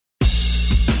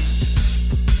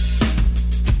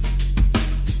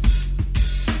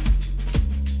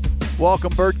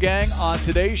Welcome, Bird Gang. On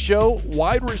today's show,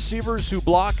 wide receivers who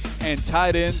block and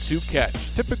tight ends who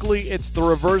catch. Typically, it's the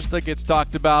reverse that gets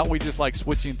talked about. We just like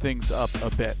switching things up a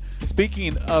bit.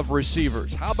 Speaking of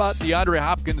receivers, how about DeAndre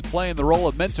Hopkins playing the role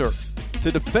of mentor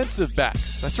to defensive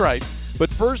backs? That's right.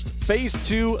 But first, phase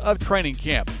 2 of training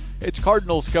camp. It's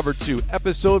Cardinals Cover 2,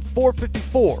 episode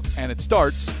 454, and it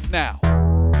starts now.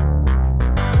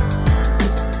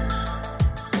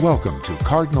 Welcome to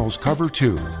Cardinals Cover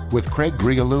 2 with Craig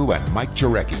Grialou and Mike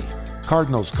Jurecki.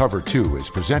 Cardinals Cover 2 is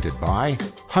presented by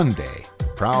Hyundai,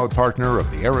 proud partner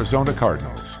of the Arizona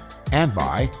Cardinals, and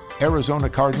by Arizona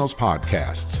Cardinals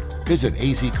Podcasts. Visit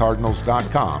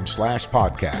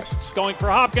azcardinals.com/podcasts. Going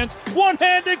for Hopkins,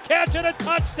 one-handed catch and a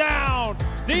touchdown!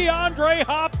 DeAndre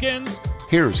Hopkins.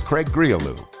 Here's Craig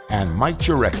Grialou and Mike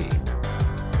Jurecki.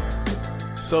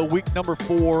 So week number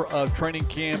 4 of training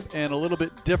camp, and a little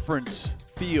bit different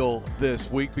feel this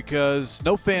week because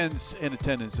no fans in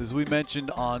attendance. As we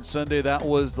mentioned on Sunday, that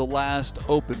was the last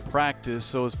open practice.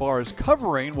 So as far as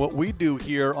covering what we do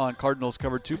here on Cardinals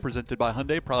Cover 2, presented by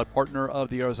Hyundai, proud partner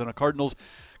of the Arizona Cardinals,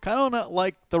 kind of not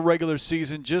like the regular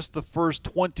season, just the first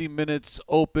 20 minutes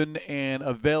open and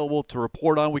available to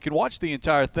report on. We can watch the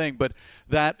entire thing, but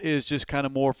that is just kind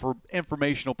of more for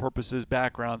informational purposes,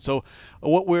 background. So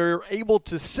what we're able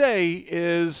to say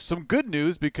is some good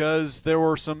news because there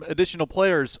were some additional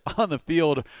players on the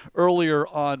field earlier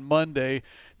on Monday.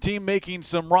 Team making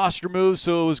some roster moves,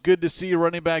 so it was good to see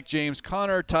running back James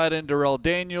Conner, tight end Darrell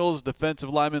Daniels, defensive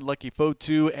lineman Leki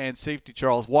Fotu, and safety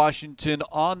Charles Washington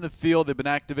on the field. They've been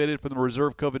activated from the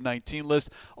reserve COVID-19 list.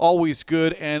 Always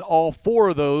good, and all 4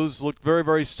 of those looked very,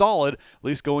 very solid, at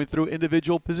least going through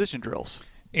individual position drills.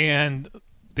 And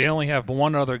they only have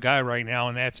one other guy right now,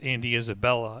 and that's Andy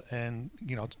Isabella. And,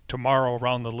 tomorrow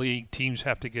around the league, teams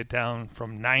have to get down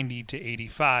from 90 to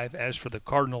 85. As for the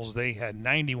Cardinals, they had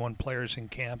 91 players in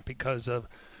camp because of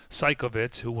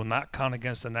Psychovitz, who will not count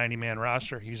against the 90-man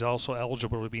roster. He's also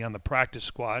eligible to be on the practice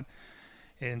squad.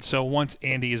 And so once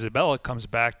Andy Isabella comes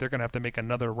back, they're going to have to make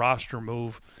another roster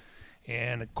move.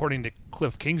 And according to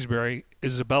Cliff Kingsbury,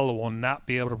 Isabella will not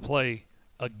be able to play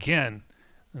again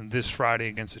this Friday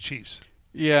against the Chiefs.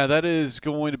 Yeah, that is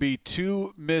going to be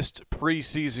 2 missed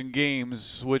preseason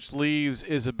games, which leaves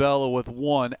Isabella with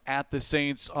 1 at the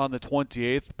Saints on the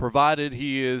 28th, provided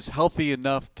he is healthy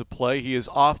enough to play. He is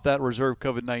off that reserve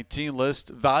COVID-19 list.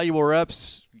 Valuable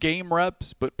reps, game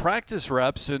reps, but practice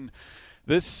reps. And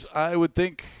this, I would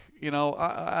think,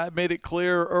 I made it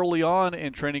clear early on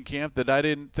in training camp that I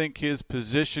didn't think his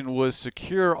position was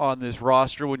secure on this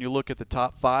roster when you look at the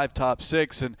top 5, top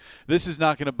 6, and this is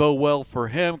not going to bode well for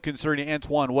him concerning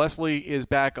Antoine Wesley is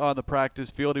back on the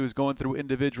practice field. He was going through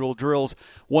individual drills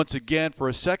once again for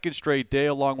a second straight day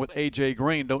along with A.J.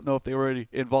 Green. Don't know if they were already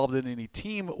involved in any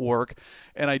team work,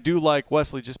 and I do like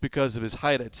Wesley just because of his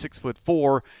height at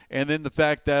 6'4", and then the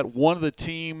fact that one of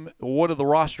the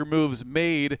roster moves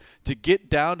made to get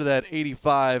down to that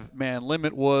 85-man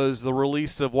limit was the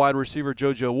release of wide receiver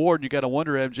JoJo Ward. And you got to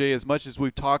wonder, MJ, as much as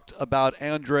we've talked about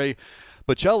Andre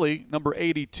Bocelli, number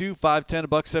 82, 5'10",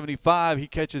 $175, he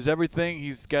catches everything.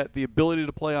 He's got the ability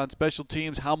to play on special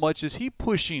teams. How much is he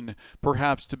pushing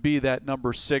perhaps to be that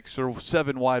number 6 or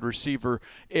 7 wide receiver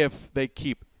if they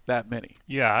keep that many?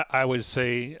 Yeah, I would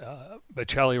say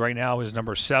Bocelli right now is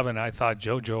number 7. I thought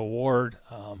JoJo Ward,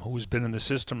 who's been in the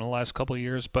system the last couple of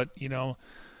years, but,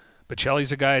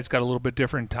 Bocelli's a guy that's got a little bit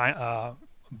different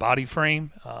body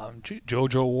frame.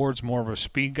 JoJo Ward's more of a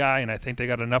speed guy, and I think they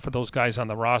got enough of those guys on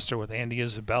the roster with Andy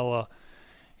Isabella.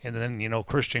 And then,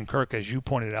 Christian Kirk, as you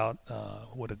pointed out,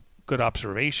 what a good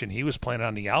observation. He was playing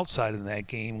on the outside in that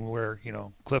game where,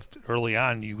 Cliff early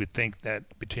on, you would think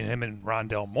that between him and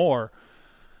Rondell Moore,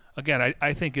 again,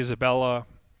 I think Isabella,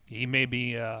 he may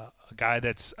be a guy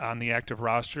that's on the active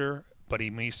roster, but he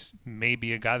may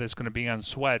be a guy that's going to be on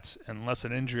sweats unless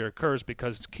an injury occurs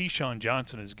because Keyshawn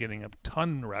Johnson is getting a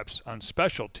ton of reps on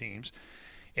special teams.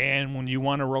 And when you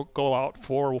want to go out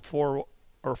 4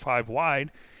 or 5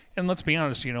 wide, and let's be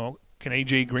honest, can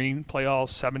A.J. Green play all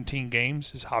 17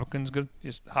 games? Is Hopkins good?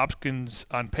 Is Hopkins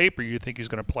on paper, you think he's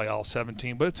going to play all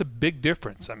 17, but it's a big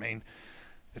difference. I mean,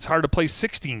 it's hard to play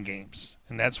 16 games,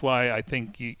 and that's why I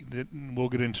think we'll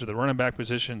get into the running back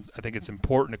position. I think it's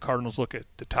important the Cardinals look at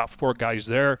the top 4 guys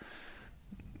there.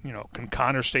 Can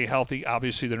Conner stay healthy?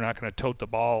 Obviously, they're not going to tote the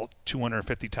ball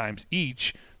 250 times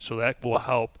each, so that will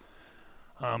help.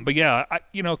 But yeah,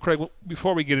 Craig,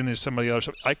 before we get into some of the other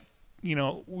stuff,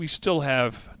 we still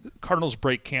have Cardinals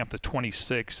break camp the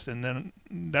 26th, and then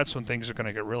that's when things are going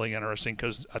to get really interesting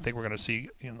because I think we're going to see,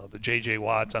 the J.J.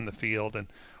 Watts on the field and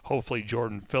hopefully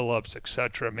Jordan Phillips,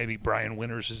 etc. Maybe Brian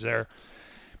Winters is there.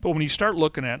 But when you start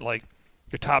looking at,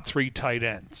 the top 3 tight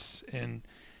ends. And,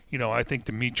 I think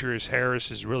Demetrius Harris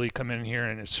has really come in here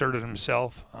and asserted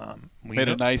himself. Made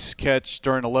a nice catch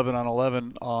during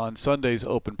 11-on-11 on Sunday's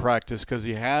open practice because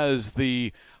he has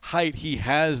the height. He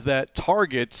has that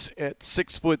targets at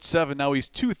 6'7". Now he's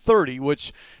 230,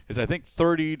 which is I think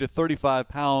 30 to 35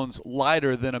 pounds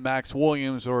lighter than a Max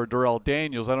Williams or a Darrell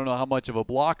Daniels. I don't know how much of a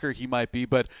blocker he might be,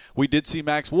 but we did see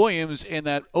Max Williams in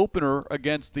that opener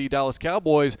against the Dallas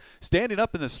Cowboys standing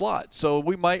up in the slot. So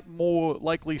we might more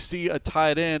likely see a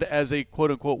tight end as a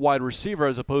quote-unquote wide receiver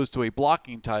as opposed to a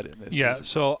blocking tight end this season.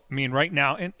 So, right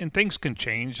now, and things can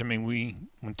change.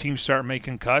 When teams start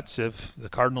making cuts, if the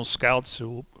Cardinals scouts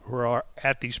who are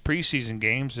at these preseason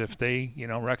games, if they,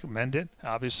 recommend it,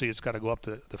 obviously it's got to go up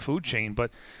the food chain. But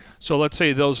so let's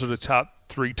say those are the top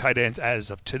 3 tight ends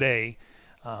as of today.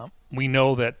 We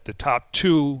know that the top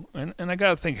 2, and I got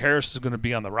to think Harris is going to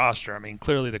be on the roster.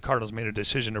 Clearly the Cardinals made a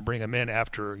decision to bring him in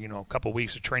after, a couple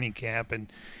weeks of training camp.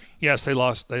 And yes, they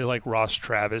like Ross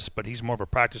Travis, but he's more of a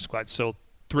practice squad. So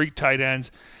 3 tight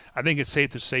ends. I think it's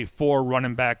safe to say 4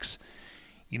 running backs,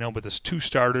 but there's 2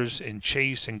 starters in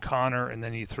Chase and Connor, and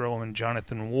then you throw in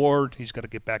Jonathan Ward. He's got to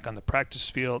get back on the practice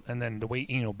field, and then the way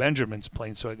Benjamin's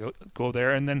playing, so I go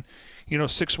there, and then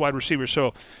 6 wide receivers.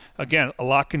 So again, a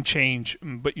lot can change,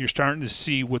 but you're starting to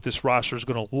see what this roster is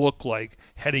going to look like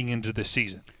heading into the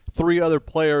season. 3 other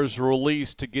players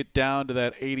released to get down to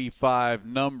that 85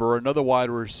 number. Another wide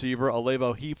receiver,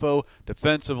 Alevo Hifo,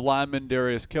 defensive lineman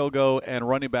Darius Kilgo, and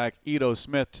running back Ito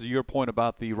Smith. To your point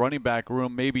about the running back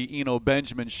room, maybe Eno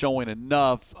Benjamin showing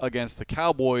enough against the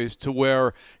Cowboys to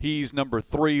where he's number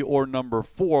 3 or number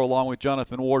 4, along with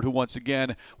Jonathan Ward, who once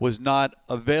again was not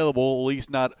available, at least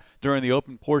not during the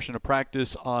open portion of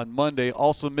practice on Monday.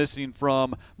 Also missing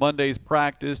from Monday's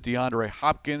practice, DeAndre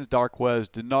Hopkins, Darqueze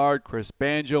Dennard, Chris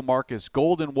Banjo, Marcus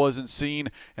Golden wasn't seen,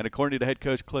 and according to head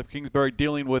coach Cliff Kingsbury,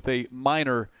 dealing with a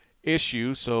minor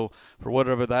issue, so for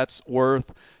whatever that's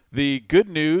worth. The good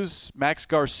news, Max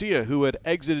Garcia, who had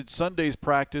exited Sunday's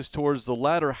practice towards the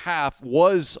latter half,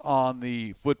 was on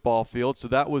the football field, so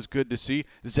that was good to see.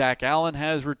 Zach Allen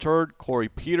has returned. Corey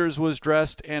Peters was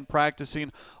dressed and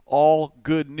practicing. All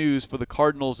good news for the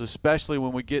Cardinals, especially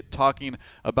when we get talking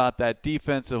about that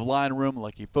defensive line room.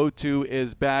 Lucky Fotu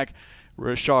is back.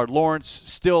 Rashard Lawrence,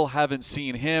 still haven't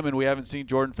seen him, and we haven't seen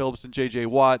Jordan Phillips and J.J.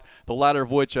 Watt, the latter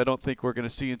of which I don't think we're going to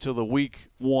see until the week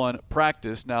 1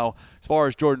 practice. Now, as far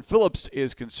as Jordan Phillips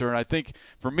is concerned, I think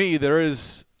for me there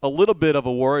is a little bit of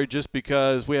a worry just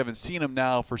because we haven't seen him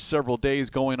now for several days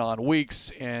going on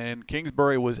weeks, and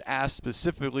Kingsbury was asked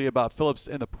specifically about Phillips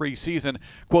in the preseason.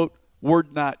 Quote, "We're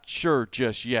not sure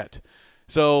just yet."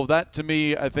 So that, to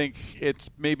me, I think it's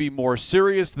maybe more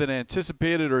serious than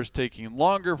anticipated, or is taking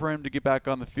longer for him to get back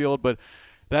on the field. But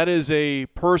that is a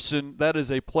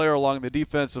player along the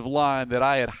defensive line that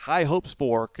I had high hopes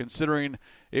for, considering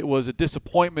it was a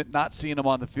disappointment not seeing him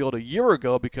on the field a year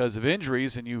ago because of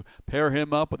injuries, and you pair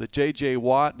him up with a J.J.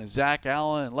 Watt and a Zach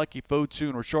Allen and Lucky Fotu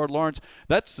and Rashard Lawrence.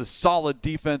 That's a solid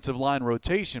defensive line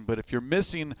rotation. But if you're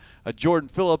missing a Jordan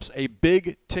Phillips, a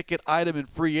big-ticket item in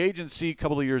free agency a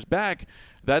couple of years back,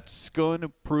 that's going to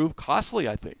prove costly,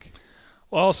 I think.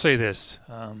 Well, I'll say this.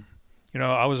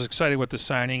 I was excited with the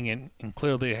signing, and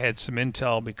clearly I had some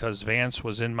intel because Vance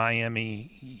was in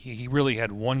Miami. He really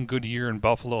had one good year in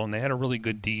Buffalo, and they had a really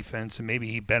good defense, and maybe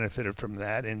he benefited from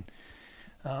that. And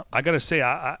I got to say,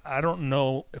 I don't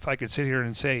know if I could sit here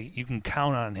and say you can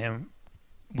count on him.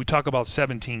 We talk about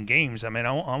 17 games. I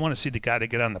want to see the guy to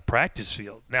get on the practice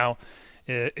field. Now,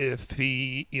 if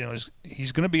he,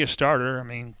 he's going to be a starter.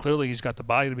 Clearly he's got the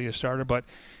body to be a starter, but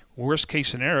worst case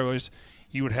scenario is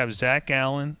you would have Zach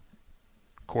Allen,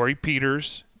 Corey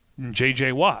Peters, and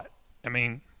J.J. Watt.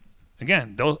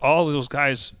 Again, all of those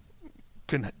guys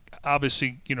can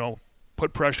obviously,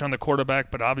 put pressure on the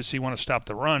quarterback, but obviously you want to stop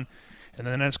the run. And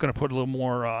then that's going to put a little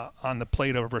more on the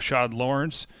plate of Rashard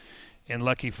Lawrence and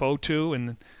Lucky Fotu,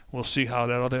 and we'll see how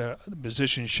that other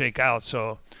positions shake out.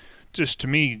 So just to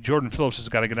me, Jordan Phillips has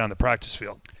got to get on the practice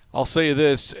field. I'll say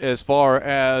this, as far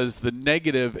as the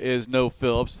negative is no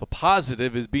Phillips, the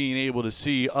positive is being able to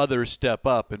see others step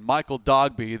up. And Michael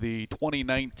Dogbe, the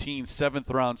 2019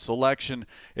 7th-round selection,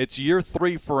 it's year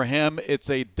 3 for him. It's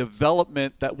a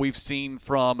development that we've seen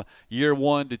from year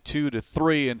 1 to 2 to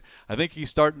 3, and I think he's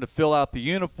starting to fill out the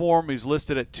uniform. He's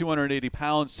listed at 280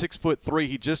 pounds, 6'3".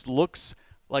 He just looks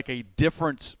like a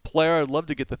different player. I'd love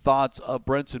to get the thoughts of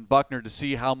Brenson Buckner to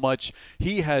see how much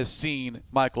he has seen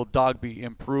Michael Dogbe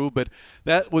improve. But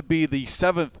that would be the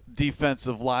 7th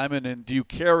defensive lineman. And do you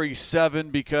carry 7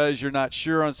 because you're not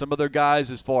sure on some other guys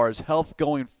as far as health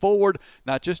going forward?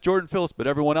 Not just Jordan Phillips, but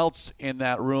everyone else in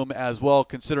that room as well,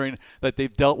 considering that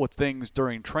they've dealt with things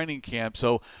during training camp.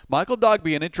 So Michael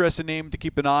Dogbe, an interesting name to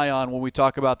keep an eye on when we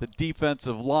talk about the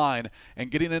defensive line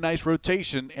and getting a nice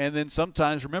rotation. And then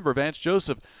sometimes, remember, Vance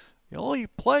Joseph, you only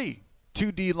play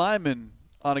 2 D linemen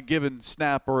on a given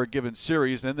snap or a given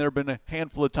series, and there have been a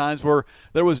handful of times where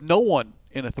there was no one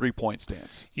in a 3-point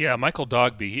stance. Yeah, Michael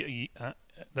Dogbe,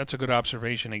 that's a good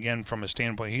observation. Again, from a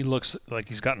standpoint, he looks like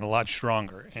he's gotten a lot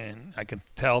stronger, and I can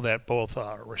tell that both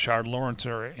Rashard Lawrence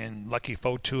and Lucky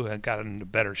Fotu have gotten into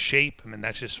better shape. I mean,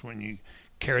 that's just when you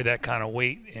carry that kind of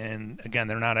weight, and again,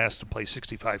 they're not asked to play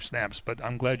 65 snaps. But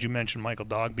I'm glad you mentioned Michael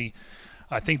Dogbe.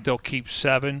 I think they'll keep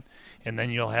 7, and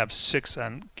then you'll have 6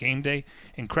 on game day.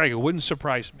 And Craig, it wouldn't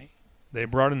surprise me. They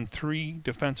brought in 3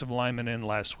 defensive linemen in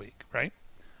last week, right?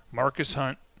 Marcus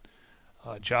Hunt,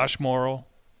 Josh Morrow,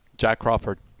 Jack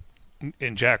Crawford.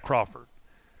 And Jack Crawford.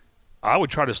 I would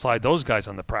try to slide those guys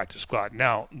on the practice squad.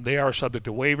 Now, they are subject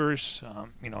to waivers.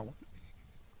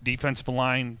 Defensive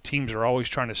line teams are always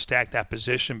trying to stack that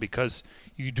position because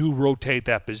you do rotate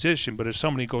that position. But if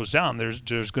somebody goes down,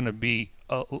 there's going to be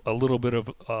a little bit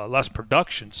of less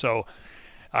production. So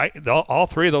all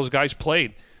 3 of those guys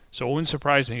played. So it wouldn't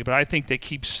surprise me. But I think they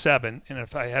keep 7. And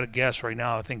if I had a guess right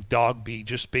now, I think Dogbe,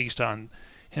 just based on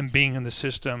him being in the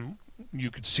system,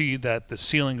 you could see that the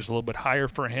ceiling is a little bit higher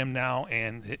for him now.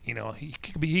 And,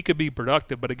 he could be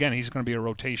productive. But, again, he's going to be a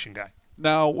rotation guy.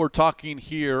 Now, we're talking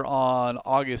here on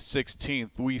August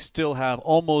 16th. We still have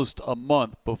almost a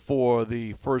month before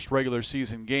the first regular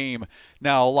season game.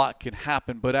 Now, a lot can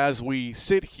happen, but as we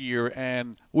sit here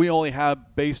and we only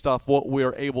have based off what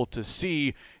we're able to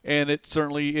see, and it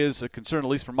certainly is a concern, at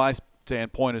least from my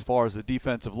standpoint, as far as the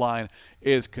defensive line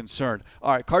is concerned.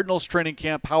 All right, Cardinals training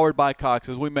camp powered by Cox.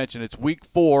 As we mentioned, it's week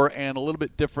 4 and a little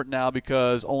bit different now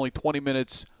because only 20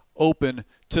 minutes open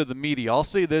to the media. I'll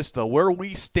say this, though. Where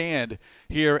we stand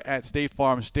here at State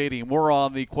Farm Stadium, we're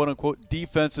on the quote-unquote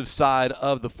defensive side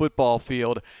of the football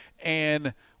field,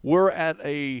 and we're at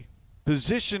a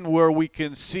position where we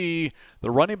can see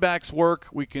the running backs work,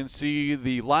 we can see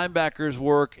the linebackers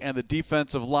work, and the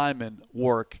defensive linemen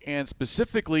work. And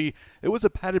specifically, it was a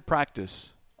padded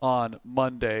practice on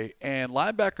Monday, and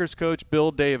linebackers coach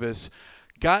Bill Davis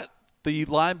got the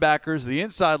linebackers, the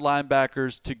inside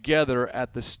linebackers, together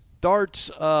at the start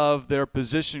of their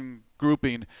position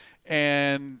grouping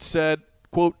and said,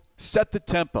 quote, set the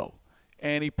tempo.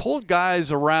 And he pulled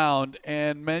guys around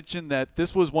and mentioned that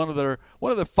this was one of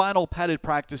the final padded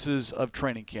practices of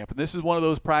training camp. And this is one of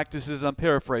those practices, I'm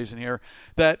paraphrasing here,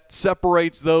 that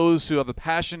separates those who have a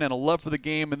passion and a love for the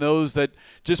game and those that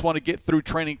just want to get through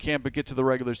training camp and get to the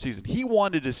regular season. He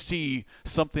wanted to see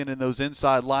something in those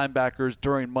inside linebackers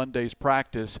during Monday's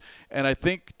practice. And I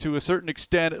think to a certain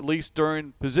extent, at least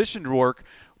during position work,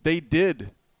 they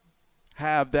did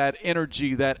have that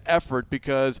energy, that effort,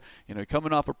 because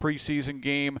coming off a preseason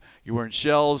game, you were in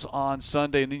shells on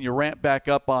Sunday, and then you ramp back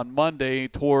up on Monday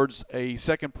towards a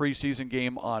second preseason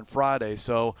game on Friday.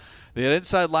 So the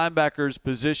inside linebackers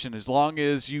position, as long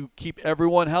as you keep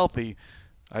everyone healthy,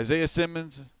 Isaiah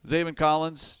Simmons, Zaven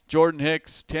Collins, Jordan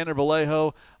Hicks, Tanner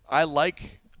Vallejo, I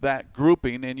like that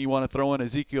grouping, and you want to throw in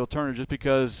Ezekiel Turner just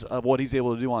because of what he's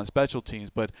able to do on special teams.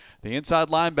 But the inside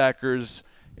linebackers,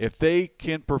 if they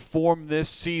can perform this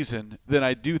season, then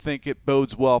I do think it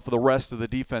bodes well for the rest of the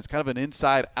defense. Kind of an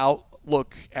inside-out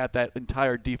look at that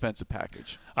entire defensive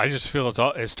package. I just feel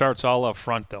it starts all up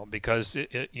front, though, because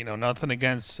nothing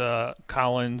against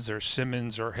Collins or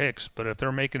Simmons or Hicks, but if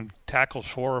they're making tackles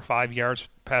 4 or 5 yards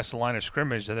past the line of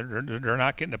scrimmage, they're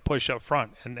not getting a push up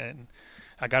front. And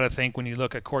I got to think when you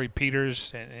look at Corey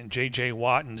Peters and J.J.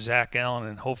 Watt and Zach Allen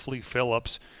and hopefully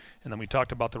Phillips, and then we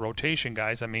talked about the rotation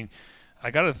guys. I mean, I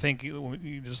got to think,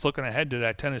 just looking ahead to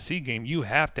that Tennessee game, you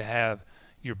have to have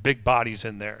your big bodies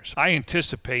in there. So I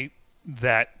anticipate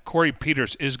that Corey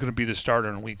Peters is going to be the starter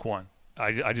in Week 1.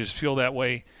 I just feel that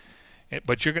way.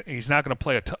 But he's not going to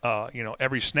play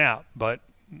every snap. But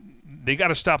they got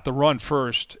to stop the run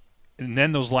first, and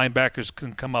then those linebackers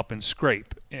can come up and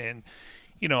scrape. And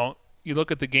you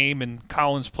look at the game, and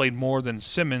Collins played more than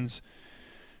Simmons.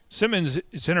 Simmons,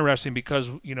 it's interesting because,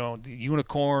 the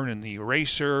unicorn and the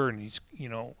eraser, and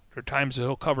there are times that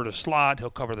he'll cover the slot, he'll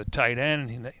cover the tight end,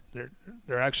 and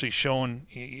they're actually showing,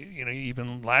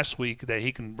 even last week that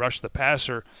he can rush the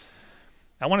passer.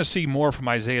 I want to see more from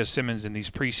Isaiah Simmons in these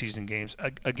preseason games.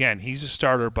 Again, he's a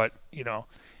starter, but,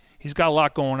 he's got a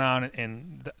lot going on,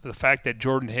 and the fact that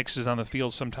Jordan Hicks is on the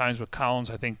field sometimes with Collins,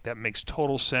 I think that makes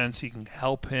total sense. He can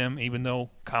help him, even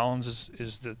though Collins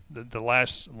is the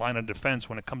last line of defense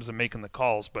when it comes to making the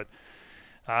calls. But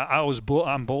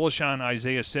I'm bullish on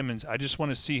Isaiah Simmons. I just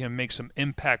want to see him make some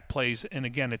impact plays. And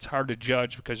again, it's hard to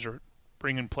judge because they're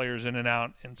bringing players in and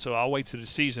out, and so I'll wait to the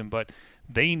season. But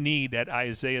they need that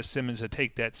Isaiah Simmons to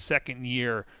take that second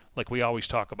year like we always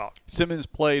talk about. Simmons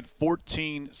played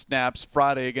 14 snaps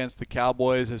Friday against the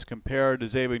Cowboys as compared to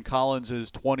Zaven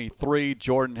Collins' 23.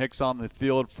 Jordan Hicks on the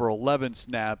field for 11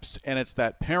 snaps, and it's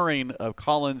that pairing of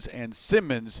Collins and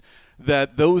Simmons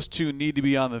that those two need to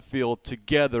be on the field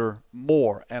together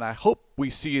more. And I hope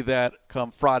we see that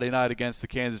come Friday night against the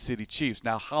Kansas City Chiefs.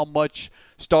 Now, how much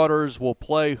starters will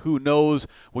play, who knows?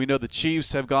 We know the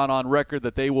Chiefs have gone on record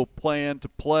that they will plan to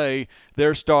play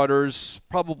their starters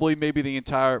probably maybe the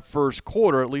entire first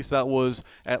quarter. At least that was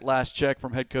at last check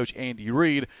from head coach Andy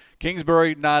Reid.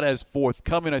 Kingsbury not as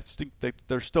forthcoming. I think that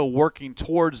they're still working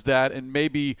towards that, and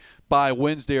maybe by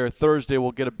Wednesday or Thursday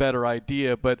we'll get a better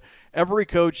idea. But every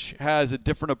coach has a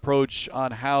different approach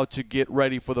on how to get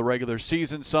ready for the regular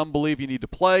season. Some believe you need to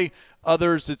play.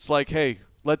 Others, it's like, hey,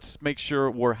 let's make sure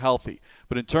we're healthy.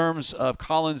 But in terms of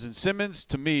Collins and Simmons,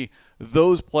 to me,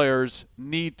 those players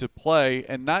need to play,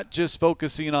 and not just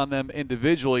focusing on them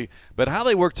individually, but how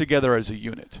they work together as a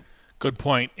unit. Good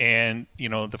point. And,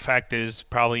 the fact is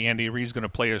probably Andy Reid's going to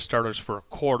play his starters for a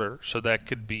quarter, so that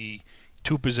could be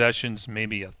 2 possessions,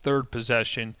 maybe a third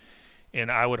possession.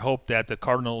 And I would hope that the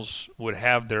Cardinals would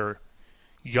have their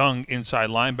young inside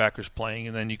linebackers playing,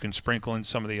 and then you can sprinkle in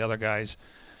some of the other guys.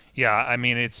 Yeah, I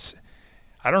mean,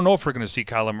 I don't know if we're going to see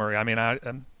Kyler Murray. I mean,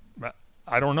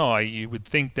 I don't know. You would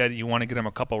think that you want to get him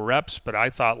a couple reps, but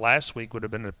I thought last week would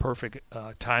have been a perfect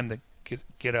time to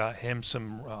get him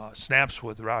some snaps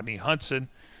with Rodney Hudson.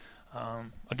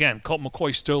 Again, Colt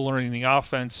McCoy's still learning the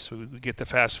offense. We get to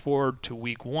fast forward to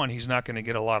week 1. He's not going to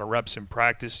get a lot of reps in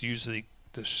practice. Usually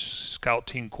the scout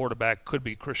team quarterback could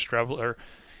be Chris Streveler,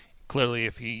 clearly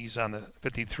if he's on the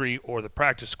 53 or the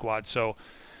practice squad. So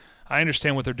I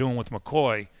understand what they're doing with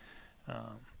McCoy.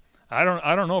 I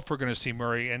don't know if we're going to see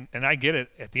Murray, and I get it.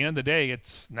 At the end of the day,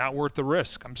 it's not worth the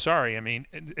risk. I'm sorry. I mean,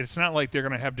 it's not like they're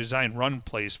going to have designed run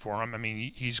plays for him. I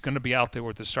mean, he's going to be out there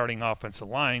with the starting offensive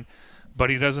line, but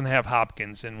he doesn't have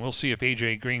Hopkins, and we'll see if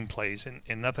A.J. Green plays.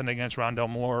 And nothing against Rondell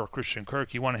Moore or Christian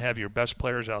Kirk. You want to have your best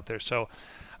players out there. So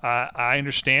I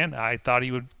understand. I thought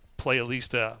he would play at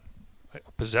least a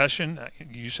possession.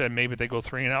 You said maybe they go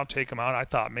 3 and out, take him out. I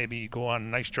thought maybe you go on a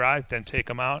nice drive, then take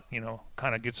him out,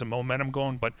 kind of get some momentum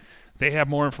going. But they have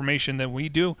more information than we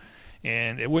do,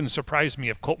 and it wouldn't surprise me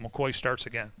if Colt McCoy starts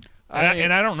again.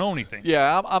 And I don't know anything.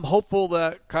 Yeah, I'm hopeful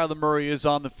that Kyler Murray is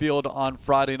on the field on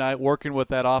Friday night working with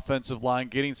that offensive line,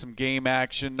 getting some game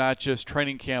action, not just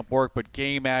training camp work, but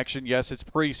game action. Yes, it's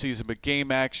preseason, but game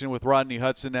action with Rodney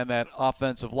Hudson and that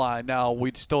offensive line. Now,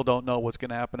 we still don't know what's going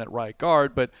to happen at right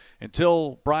guard, but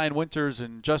until Brian Winters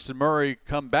and Justin Murray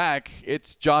come back,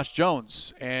 it's Josh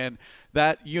Jones. And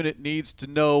that unit needs to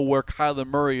know where Kyler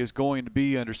Murray is going to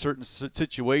be under certain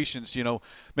situations.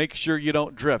 Make sure you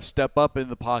don't drift. Step up in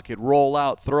the pocket, roll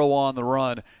out, throw on the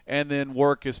run, and then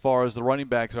work as far as the running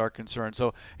backs are concerned.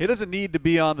 So he doesn't need to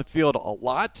be on the field a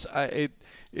lot.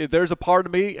 There's a part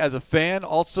of me as a fan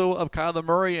also of Kyler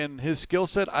Murray and his skill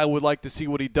set. I would like to see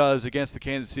what he does against the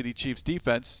Kansas City Chiefs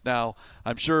defense. Now,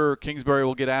 I'm sure Kingsbury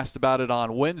will get asked about it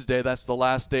on Wednesday. That's the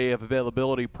last day of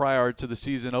availability prior to the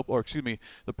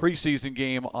the preseason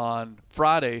game on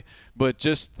Friday. But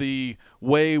just the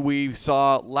way we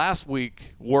saw last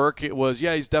week work, it was,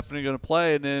 he's definitely going to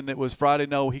play. And then it was Friday,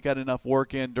 no, he got enough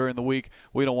work in during the week.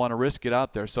 We don't want to risk it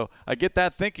out there. So I get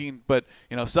that thinking, but,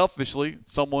 selfishly,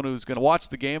 someone who's going to watch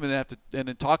the game and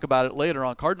then talk about it later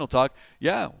on Cardinal Talk,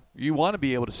 you want to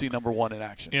be able to see number 1 in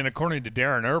action. And according to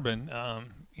Darren Urban,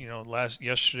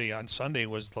 yesterday on Sunday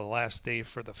was the last day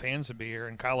for the fans to be here,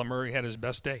 and Kyler Murray had his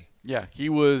best day. Yeah, he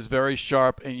was very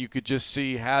sharp, and you could just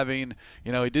see having,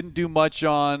 he didn't do much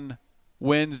on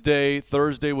Wednesday.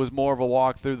 Thursday was more of a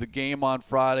walk through the game on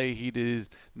Friday. He did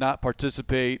not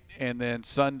participate, and then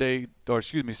Saturday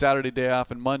day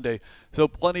off, and Monday. So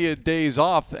plenty of days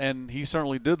off, and he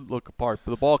certainly did look apart.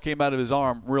 But the ball came out of his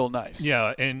arm real nice.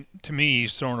 Yeah, and to me,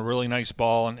 he's throwing a really nice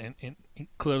ball, and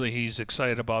clearly he's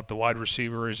excited about the wide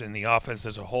receivers and the offense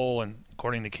as a whole. And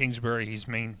according to Kingsbury, he's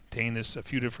maintained this a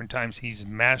few different times. He's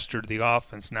mastered the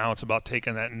offense. Now it's about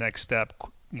taking that next step,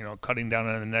 cutting down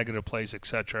on the negative plays,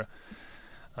 etc.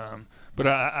 But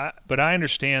I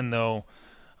understand, though,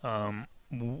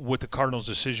 what the Cardinals'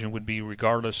 decision would be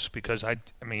regardless, because I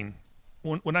mean,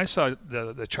 when I saw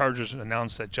the Chargers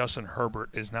announce that Justin Herbert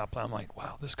is not playing, I'm like,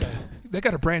 wow, this guy, they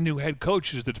got a brand new head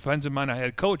coach who's the defensive-minded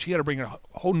head coach. He had to bring a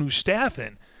whole new staff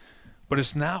in. But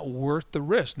it's not worth the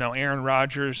risk. Now, Aaron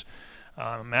Rodgers,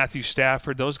 Matthew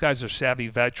Stafford, those guys are savvy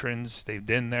veterans. They've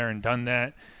been there and done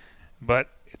that. But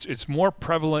it's more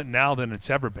prevalent now than it's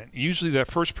ever been. Usually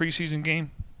that first preseason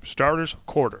game, starters,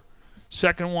 quarter.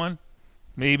 Second one,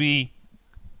 maybe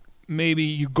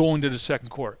you go into the second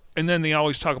quarter. And then they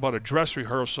always talk about a dress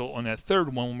rehearsal on that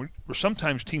third one where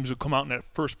sometimes teams will come out in that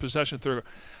first possession. Third.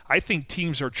 I think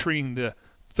teams are treating the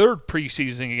third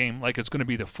preseason game like it's going to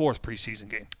be the fourth preseason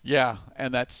game. Yeah,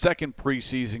 and that second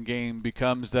preseason game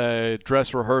becomes the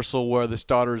dress rehearsal where the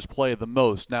starters play the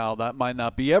most. Now, that might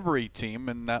not be every team,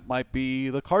 and that might be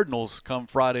the Cardinals come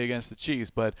Friday against the Chiefs.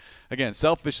 But, again,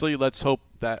 selfishly, let's hope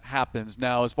that happens.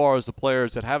 Now, as far as the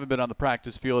players that haven't been on the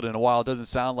practice field in a while, it doesn't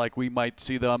sound like we might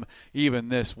see them even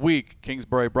this week.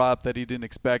 Kingsbury brought up that he didn't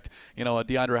expect, a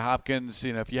DeAndre Hopkins,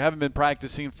 if you haven't been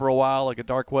practicing for a while, like a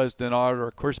Darqueze Dennard or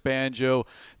a Chris Banjo,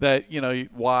 that,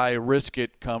 why risk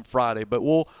it come Friday. But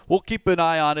we'll keep an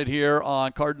eye on it here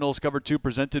on Cardinals Cover 2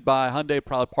 presented by Hyundai,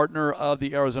 proud partner of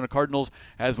the Arizona Cardinals,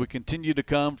 as we continue to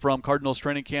come from Cardinals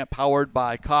training camp powered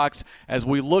by Cox. As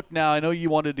we look now, I know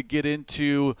you wanted to get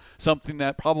into something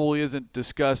that probably isn't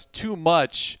discussed too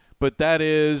much, but that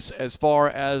is as far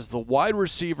as the wide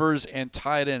receivers and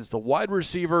tight ends. The wide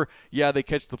receiver, yeah, they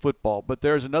catch the football, but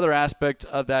there's another aspect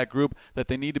of that group that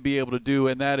they need to be able to do,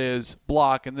 and that is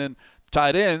block. And then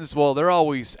tight ends, well, they're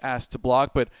always asked to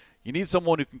block, but you need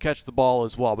someone who can catch the ball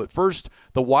as well. But first,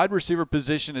 the wide receiver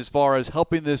position as far as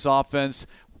helping this offense,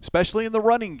 especially in the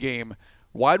running game,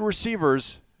 wide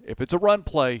receivers, if it's a run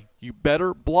play, you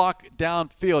better block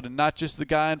downfield and not just the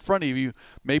guy in front of you.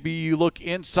 Maybe you look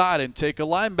inside and take a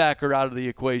linebacker out of the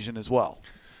equation as well.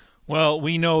 Well,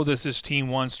 we know that this team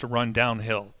wants to run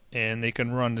downhill, and they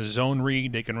can run the zone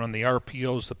read, they can run the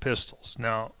RPOs, the pistols.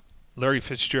 Now, Larry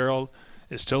Fitzgerald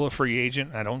is still a free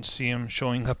agent. I don't see him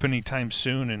showing up anytime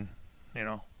soon, and,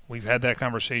 we've had that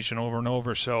conversation over and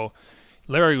over. So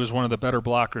Larry was one of the better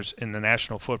blockers in the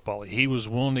National Football League. He was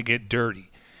willing to get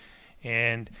dirty.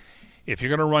 And if you're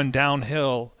going to run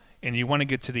downhill and you want to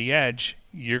get to the edge,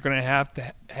 you're going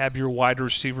to have your wide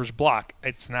receivers block.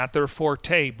 It's not their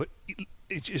forte, but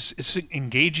it's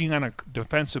engaging on a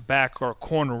defensive back or a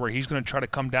corner where he's going to try to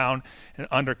come down and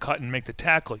undercut and make the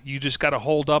tackle. You just got to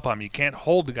hold up on him. You can't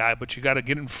hold the guy, but you got to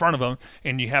get in front of him,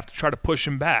 and you have to try to push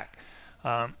him back.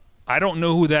 I don't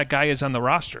know who that guy is on the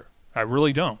roster. I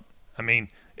really don't. I mean,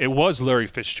 it was Larry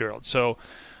Fitzgerald. So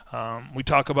we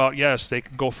talk about, yes, they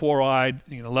can go four wide,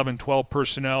 11, 12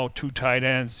 personnel, two tight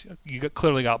ends. You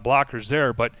clearly got blockers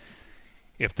there, but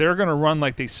if they're going to run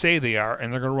like they say they are,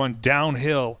 and they're going to run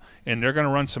downhill, and they're going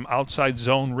to run some outside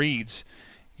zone reads,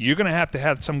 you're going to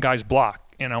have some guys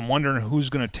block. And I'm wondering who's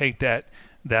going to take that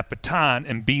baton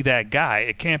and be that guy.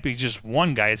 It can't be just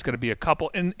one guy. It's going to be a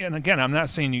couple. And again, I'm not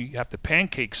saying you have to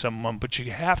pancake someone, but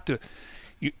you have to.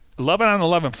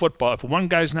 11-on-11 football, if one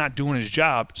guy's not doing his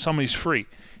job, somebody's free.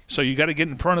 So you got to get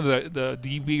in front of the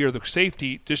DB or the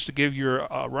safety just to give your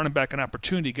running back an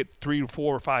opportunity to get 3 or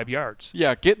 4 or 5 yards.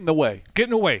 Yeah, get in the way. Get in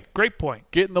the way. Great point.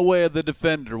 Get in the way of the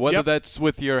defender, whether that's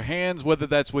with your hands, whether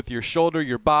that's with your shoulder,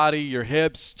 your body, your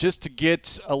hips, just to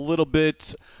get a little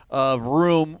bit of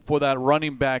room for that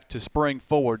running back to spring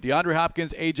forward. DeAndre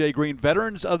Hopkins, A.J. Green,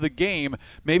 veterans of the game,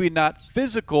 maybe not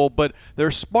physical, but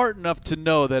they're smart enough to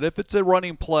know that if it's a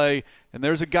running play and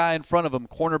there's a guy in front of them,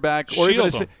 cornerback, or shield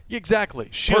even them. Exactly.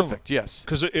 Shield Perfect, yes.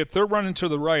 Because if they're running to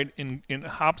the right and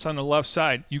Hops on the left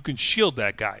side, you can shield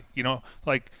that guy.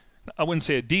 Like I wouldn't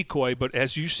say a decoy, but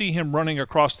as you see him running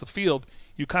across the field,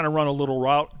 you kind of run a little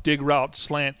route, dig route,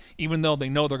 slant, even though they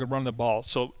know they're going to run the ball.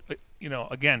 So,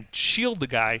 again, shield the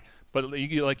guy, but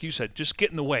like you said, just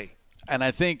get in the way. And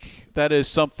I think that is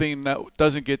something that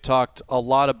doesn't get talked a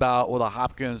lot about with a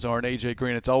Hopkins or an A.J.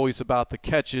 Green. It's always about the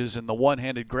catches and the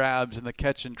one-handed grabs and the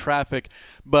catch in traffic.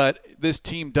 But this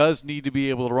team does need to be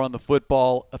able to run the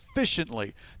football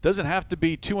efficiently. Doesn't have to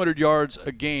be 200 yards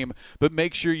a game, but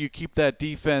make sure you keep that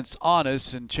defense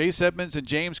honest. And Chase Edmonds and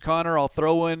James Conner, I'll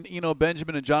throw in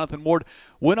Benjamin and Jonathan Ward,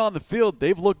 when on the field,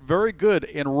 they've looked very good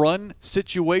in run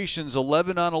situations,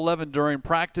 11-on-11 during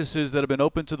practices that have been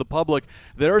open to the public.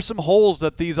 There are some holes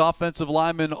that these offensive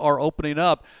linemen are opening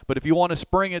up, but if you want to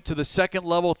spring it to the second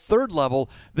level, third level,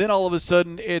 then all of a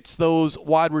sudden it's those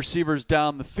wide receivers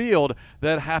down the field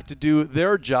that have to do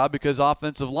their job because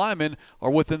offensive linemen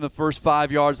are within the first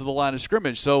 5 yards of the line of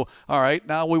scrimmage. So, all right,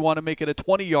 now we want to make it a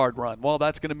 20-yard run. Well,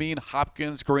 that's going to mean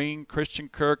Hopkins, Green, Christian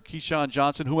Kirk, Keyshawn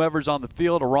Johnson, whoever's on the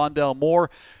field, or Rondell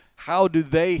Moore. How do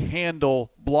they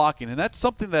handle blocking? And that's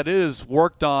something that is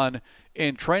worked on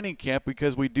in training camp,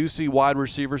 because we do see wide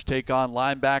receivers take on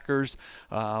linebackers.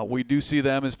 We do see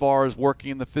them as far as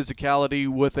working the physicality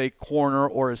with a corner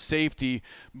or a safety,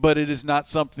 but it is not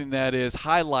something that is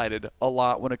highlighted a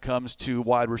lot when it comes to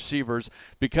wide receivers,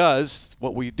 because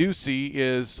what we do see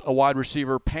is a wide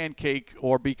receiver pancake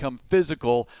or become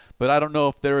physical. But I don't know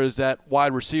if there is that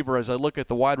wide receiver. As I look at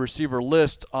the wide receiver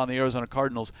list on the Arizona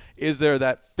Cardinals, is there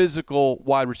that physical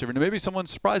wide receiver? Now, maybe someone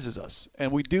surprises us,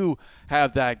 and we do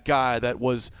have that guy that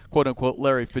was, quote-unquote,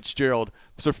 Larry Fitzgerald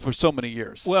for so many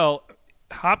years. Well,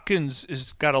 Hopkins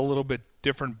has got a little bit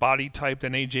different body type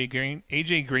than A.J. Green.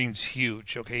 A.J. Green's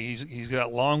huge, okay? He's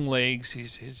got long legs.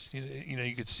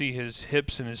 You could see his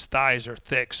hips and his thighs are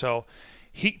thick. So,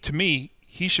 to me,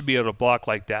 he should be able to block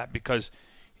like that, because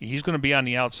he's going to be on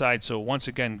the outside, so once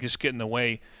again, just get in the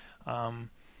way.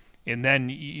 And then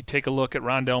you take a look at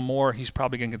Rondale Moore. He's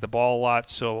probably going to get the ball a lot,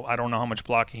 so I don't know how much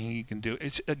blocking he can do.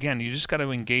 Again, you just got to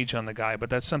engage on the guy,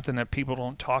 but that's something that people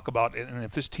don't talk about. And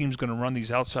if this team's going to run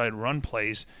these outside run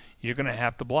plays, you're going to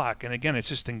have to block. And again, it's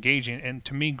just engaging. And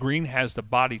to me, Green has the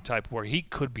body type where he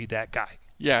could be that guy.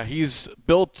 Yeah, he's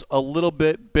built a little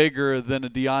bit bigger than a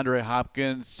DeAndre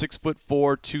Hopkins,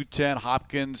 6'4", 210.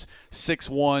 Hopkins,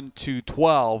 6'1",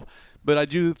 212. But I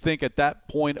do think at that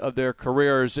point of their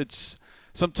careers,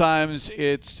 sometimes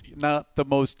it's not the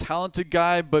most talented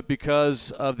guy, but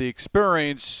because of the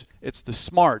experience, it's the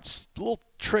smarts, the little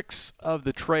tricks of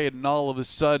the trade, and all of a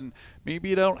sudden, maybe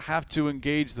you don't have to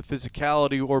engage the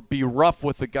physicality or be rough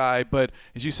with the guy, but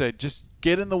as you said, just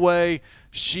get in the way,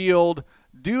 shield,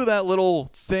 do that little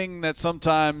thing that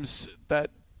sometimes that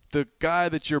the guy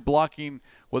that you're blocking,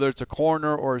 whether it's a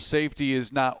corner or a safety,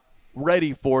 is not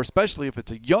ready for, especially if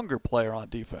it's a younger player on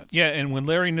defense. Yeah, and when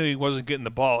Larry knew he wasn't getting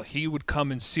the ball, he would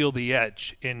come and seal the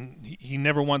edge, and he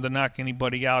never wanted to knock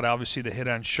anybody out. Obviously, the hit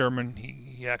on Sherman,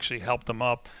 he actually helped him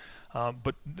up.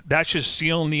 But that's just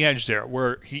sealing the edge there,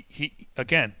 where he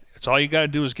again, it's all you got to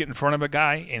do is get in front of a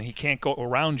guy, and he can't go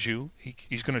around you.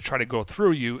 He's going to try to go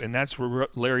through you, and that's where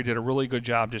Larry did a really good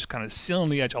job, just kind of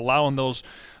sealing the edge, allowing those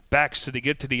backs to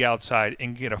get to the outside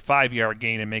and get a 5-yard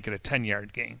gain and make it a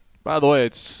 10-yard gain. By the way,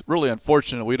 it's really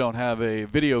unfortunate we don't have a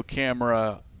video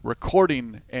camera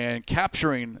recording and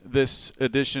capturing this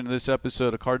edition, this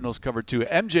episode of Cardinals Cover 2.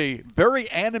 MJ very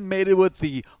animated with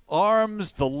the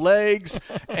arms, the legs,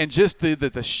 and just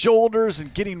the shoulders,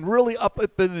 and getting really up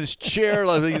in his chair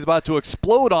like he's about to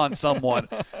explode on someone.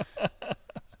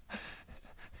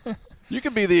 You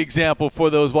can be the example for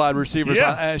those wide receivers.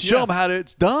 Show them how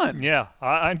it's done. Yeah,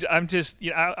 I'm just,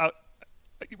 I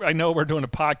know we're doing a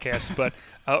podcast, but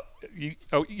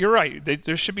you're right.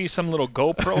 There should be some little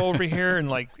GoPro over here and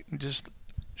just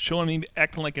showing me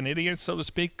acting like an idiot, so to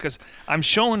speak, because I'm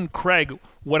showing Craig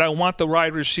what I want the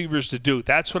wide receivers to do.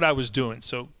 That's what I was doing.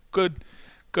 So good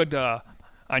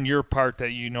on your part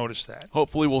that you noticed that.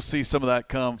 Hopefully we'll see some of that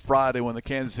come Friday when the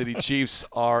Kansas City Chiefs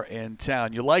are in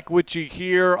town. You like what you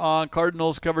hear on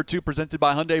Cardinals Cover 2, presented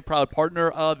by Hyundai, proud partner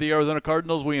of the Arizona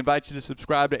Cardinals. We invite you to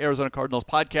subscribe to Arizona Cardinals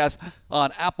podcast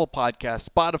on Apple Podcasts,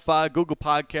 Spotify, Google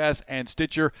Podcasts, and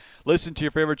Stitcher. Listen to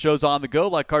your favorite shows on the go,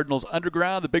 like Cardinals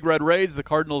Underground, the Big Red Rage, the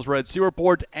Cardinals Red Sea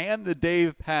Report, and the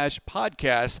Dave Pasch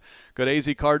podcast. Go to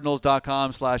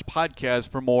azcardinals.com/podcast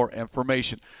for more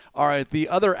information. All right, the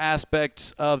other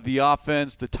aspects of the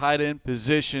offense, the tight end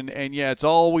position, and it's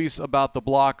always about the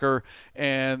blocker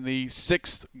and the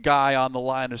sixth guy on the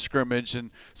line of scrimmage,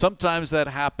 and sometimes that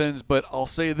happens, but I'll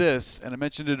say this, and I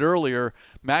mentioned it earlier,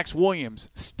 Max Williams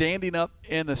standing up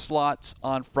in the slots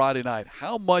on Friday night.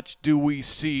 How much do we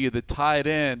see the tight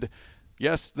end?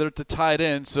 Yes, they're the tight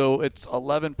end, so it's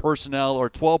 11 personnel or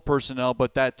 12 personnel,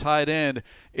 but that tight end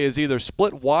is either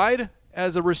split wide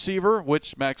as a receiver,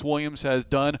 which Max Williams has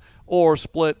done, or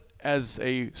split as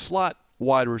a slot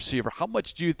wide receiver. How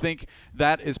much do you think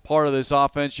that is part of this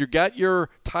offense? You got your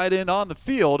tight end on the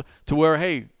field to where,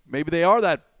 hey, maybe they are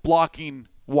that blocking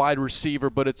wide receiver,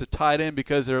 but it's a tight end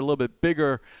because they're a little bit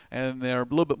bigger and they're a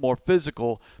little bit more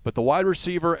physical. But the wide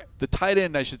receiver, the tight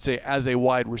end, I should say, as a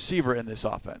wide receiver in this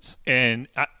offense. And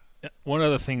one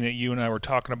other thing that you and I were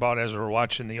talking about as we were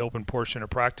watching the open portion of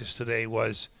practice today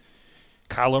was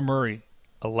Kyler Murray,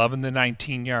 11 to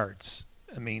 19 yards.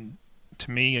 I mean,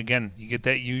 to me, again, you get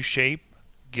that U shape,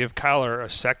 give Kyler a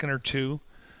second or two,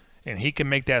 and he can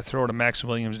make that throw to Max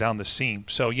Williams down the seam.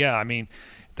 So, yeah, I mean,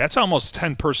 that's almost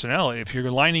 10 personnel. If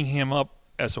you're lining him up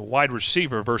as a wide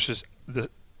receiver versus the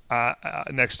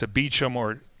next to Beachum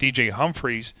or DJ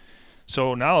Humphries,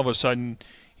 so now all of a sudden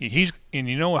and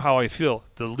you know how I feel.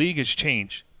 The league has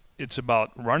changed. It's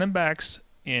about running backs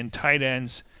and tight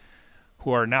ends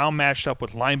who are now matched up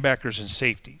with linebackers and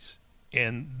safeties.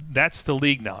 And that's the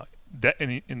league now.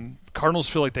 and Cardinals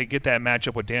feel like they get that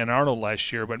matchup with Dan Arnold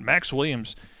last year, but Max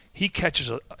Williams, he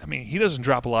doesn't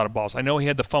drop a lot of balls. I know he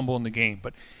had the fumble in the game,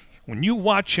 but when you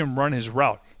watch him run his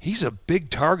route, he's a big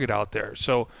target out there.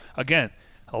 So, again,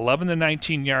 11 to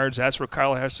 19 yards, that's where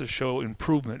Kyler has to show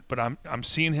improvement. But I'm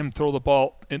seeing him throw the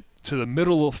ball to the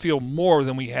middle of the field more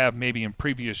than we have maybe in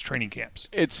previous training camps.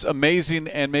 It's amazing,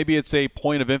 and maybe it's a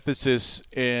point of emphasis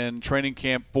in training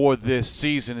camp for this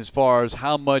season as far as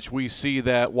how much we see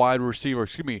that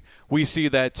we see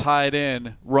that tight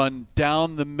end run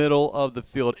down the middle of the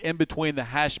field in between the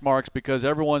hash marks, because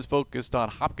everyone's focused on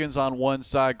Hopkins on one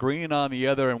side, Green on the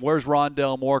other, and where's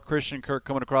Rondale Moore, Christian Kirk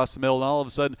coming across the middle, and all of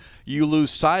a sudden you lose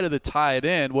sight of the tight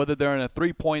end, whether they're in a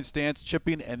three-point stance,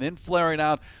 chipping and then flaring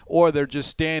out, or they're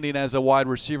just standing as a wide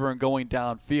receiver and going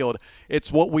downfield.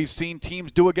 It's what we've seen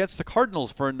teams do against the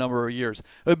Cardinals for a number of years.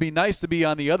 It would be nice to be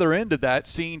on the other end of that,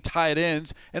 seeing tight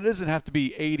ends, and it doesn't have to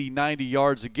be 80, 90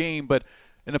 yards a game, but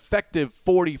an effective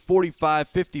 40, 45,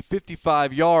 50,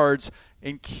 55 yards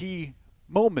in key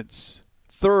moments,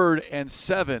 3rd and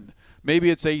 7.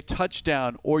 Maybe it's a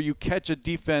touchdown or you catch a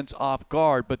defense off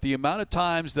guard, but the amount of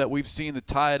times that we've seen the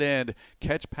tight end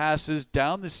catch passes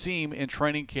down the seam in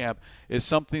training camp is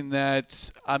something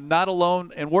that I'm not alone,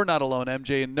 and we're not alone,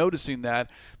 MJ, in noticing that,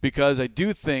 because I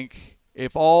do think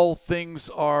if all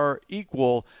things are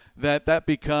equal, that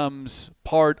becomes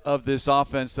part of this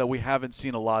offense that we haven't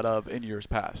seen a lot of in years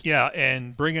past. Yeah,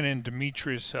 and bringing in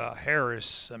Demetrius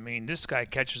Harris, I mean, this guy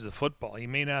catches the football. He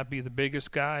may not be the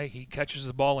biggest guy. He catches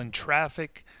the ball in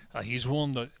traffic. He's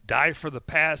willing to die for the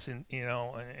pass and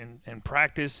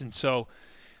practice, and so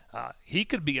he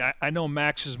could be. I know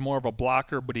Max is more of a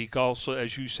blocker, but he also,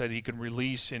 as you said, he can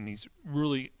release, and he's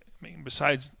really. I mean,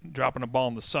 besides dropping a ball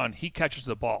in the sun, he catches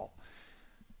the ball.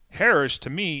 Harris, to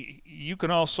me, you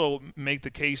can also make the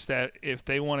case that if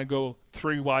they want to go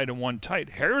 3 wide and 1 tight,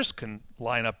 Harris can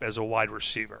line up as a wide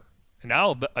receiver. And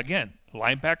now, again,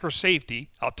 linebacker safety,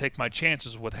 I'll take my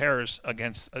chances with Harris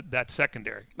against that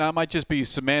secondary. Now, it might just be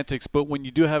semantics, but when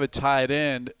you do have a tight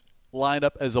end lined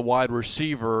up as a wide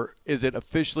receiver, is it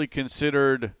officially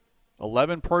considered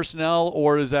 11 personnel,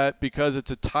 or is that because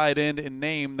it's a tight end in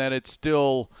name that it's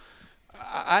still –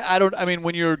 I mean,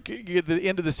 when you're at the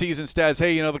end of the season stats,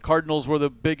 hey, the Cardinals were the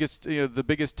biggest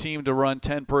team to run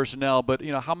 10 personnel, but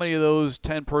how many of those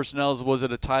 10 personnel was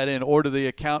it a tight end, or do they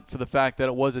account for the fact that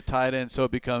it was a tight end, so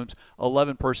it becomes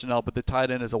 11 personnel, but the tight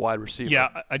end is a wide receiver?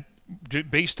 Yeah,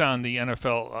 based on the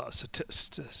NFL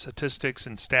statistics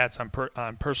and stats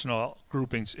on personnel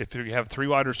groupings, if you have 3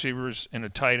 wide receivers and a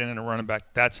tight end and a running back,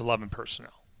 that's 11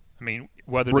 personnel. I mean,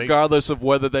 regardless of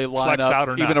whether they line up,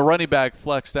 or even not. A running back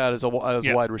flexed out as a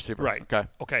wide receiver. Right.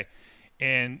 Okay.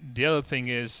 And the other thing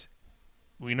is,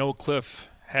 we know Cliff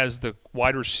has the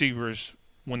wide receivers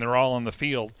when they're all on the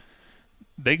field.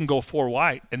 They can go 4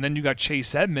 wide, and then you got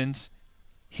Chase Edmonds.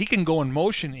 He can go in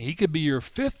motion. He could be your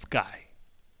 5th guy.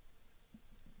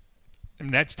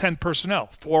 And that's 10 personnel,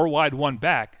 4 wide, 1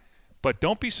 back. But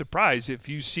don't be surprised if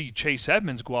you see Chase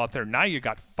Edmonds go out there. Now you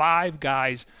got 5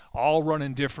 guys all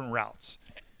running different routes.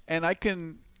 And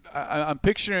I'm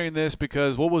picturing this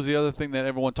because what was the other thing that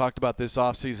everyone talked about this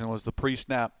offseason was the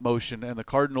pre-snap motion, and the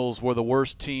Cardinals were the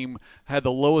worst team, had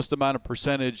the lowest amount of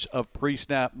percentage of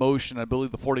pre-snap motion. I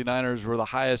believe the 49ers were the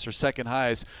highest or second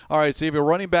highest. All right, so if you're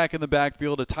running back in the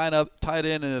backfield, a tight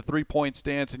end in a 3-point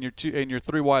stance, and your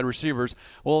 3 wide receivers,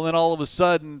 well, then all of a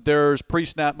sudden there's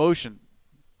pre-snap motion.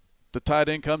 The tight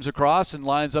end comes across and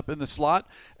lines up in the slot,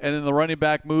 and then the running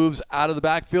back moves out of the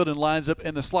backfield and lines up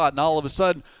in the slot. And all of a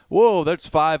sudden, whoa, that's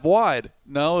 5 wide.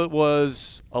 No, it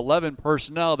was 11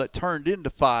 personnel that turned into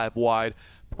 5 wide.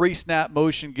 Pre-snap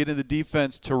motion, getting the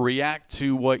defense to react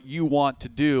to what you want to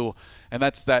do, and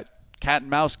that's that cat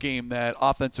and mouse game that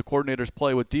offensive coordinators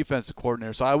play with defensive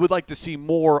coordinators. So I would like to see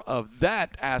more of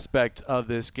that aspect of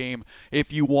this game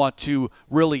if you want to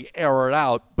really air it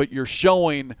out, but you're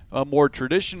showing a more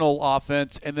traditional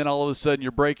offense, and then all of a sudden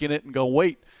you're breaking it and go,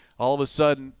 wait, all of a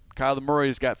sudden Kyler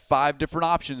Murray's got 5 different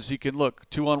options. He can look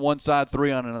 2 on one side,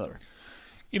 3 on another.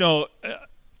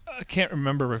 I can't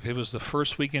remember if it was the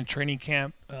first week in training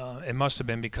camp. It must have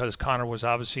been because Connor was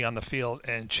obviously on the field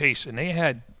and Chase, and they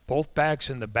had both backs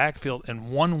in the backfield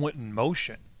and one went in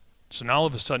motion. So now all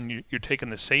of a sudden you're taking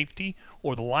the safety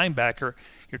or the linebacker,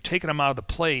 you're taking them out of the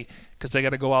play because they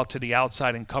got to go out to the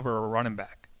outside and cover a running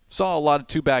back. Saw a lot of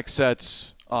 2-back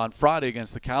sets on Friday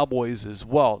against the Cowboys as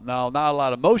well. Now, not a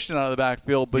lot of motion out of the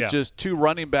backfield, but just 2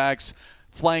 running backs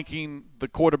flanking the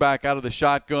quarterback out of the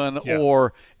shotgun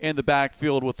or in the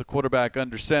backfield with the quarterback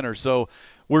under center. So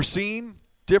we're seeing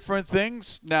different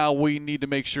things. Now we need to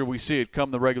make sure we see it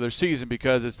come the regular season,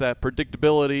 because it's that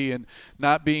predictability and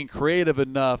not being creative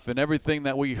enough and everything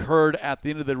that we heard at the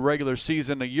end of the regular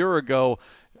season a year ago.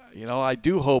 I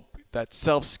do hope that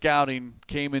self-scouting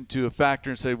came into a factor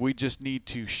and said we just need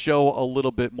to show a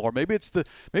little bit more. Maybe it's the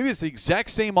exact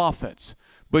same offense,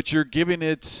 but you're giving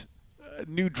it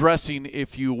new dressing,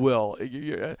 if you will.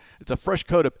 It's a fresh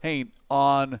coat of paint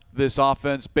on this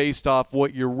offense based off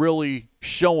what you're really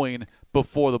showing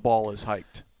before the ball is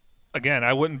hiked. Again,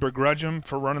 I wouldn't begrudge them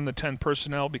for running the 10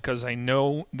 personnel because I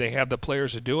know they have the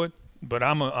players to do it, but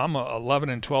I'm a 11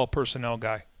 and 12 personnel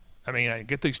guy. I mean, I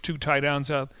get these two tight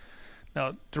ends out.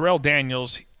 Now, Darrell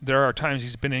Daniels, there are times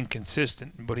he's been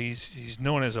inconsistent, but he's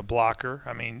known as a blocker.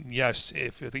 I mean, yes,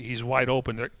 if he's wide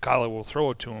open, Kyler will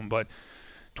throw it to him, but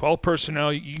 12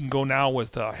 personnel, you can go now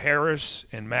with Harris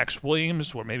and Max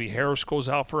Williams, where maybe Harris goes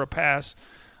out for a pass.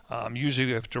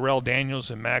 Usually if Darrell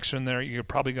Daniels and Max are in there, you're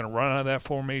probably going to run out of that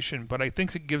formation, but I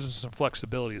think it gives us some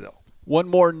flexibility, though. One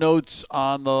more notes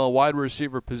on the wide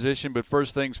receiver position, but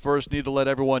first things first, need to let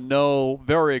everyone know,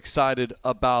 very excited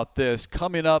about this.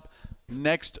 Coming up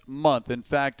next month, in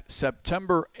fact,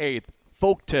 September 8th,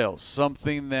 Folktales,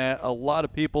 something that a lot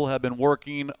of people have been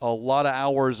working a lot of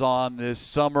hours on this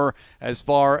summer as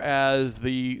far as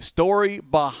the story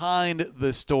behind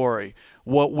the story,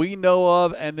 what we know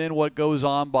of, and then what goes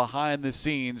on behind the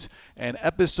scenes. And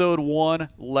episode 1,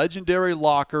 Legendary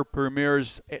Locker,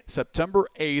 premieres September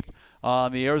 8th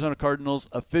on the Arizona Cardinals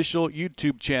official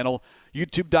YouTube channel,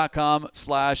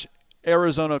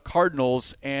 youtube.com/Arizona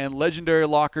Cardinals. And Legendary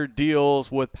Locker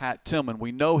deals with Pat Tillman.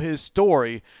 We know his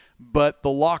story, but the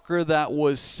locker that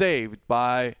was saved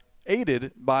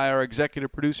aided by our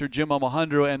executive producer, Jim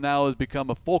Alejandro, and now has become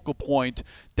a focal point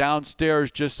downstairs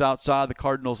just outside the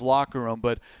Cardinals locker room.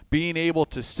 But being able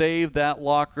to save that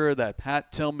locker that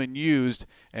Pat Tillman used,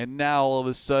 and now all of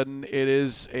a sudden it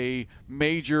is a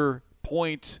major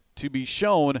point to be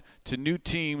shown to new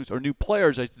teams, or new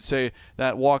players, I should say,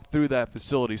 that walk through that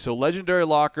facility. So Legendary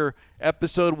Locker,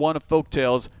 episode 1 of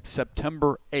Folktales,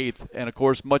 September 8th. And, of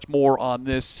course, much more on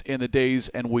this in the days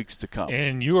and weeks to come.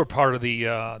 And you are part of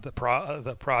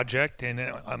the project, and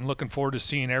I'm looking forward to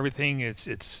seeing everything.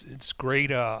 It's great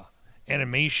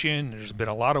animation. There's been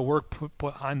a lot of work put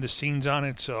behind the scenes on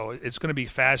it, so it's going to be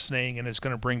fascinating, and it's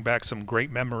going to bring back some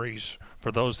great memories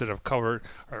for those that have covered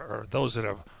or those that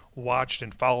have watched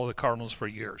and followed the Cardinals for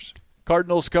years.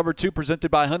 Cardinals Cover 2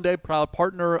 presented by Hyundai, proud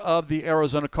partner of the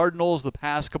Arizona Cardinals. The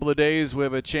past couple of days, we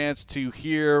have a chance to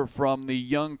hear from the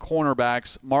young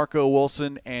cornerbacks, Marco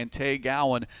Wilson and Tay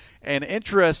Gowan. And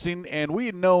interesting, and we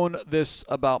had known this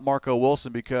about Marco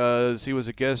Wilson because he was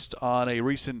a guest on a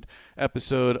recent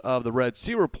episode of the Red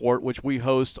Sea Report, which we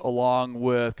host along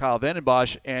with Kyle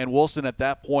Vandenbosch. And Wilson at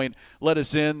that point let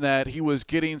us in that he was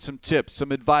getting some tips,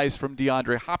 some advice from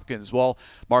DeAndre Hopkins. Well,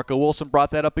 Marco Wilson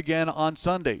brought that up again on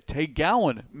Sunday. Tay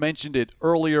Gowan mentioned it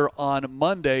earlier on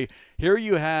Monday. Here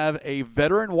you have a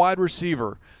veteran wide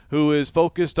receiver who is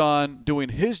focused on doing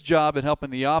his job and helping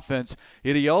the offense,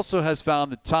 yet he also has found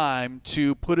the time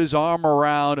to put his arm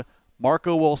around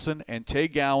Marco Wilson and Tay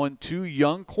Gowan, two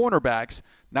young cornerbacks,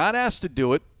 not asked to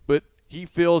do it, but he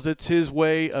feels it's his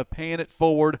way of paying it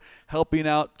forward, helping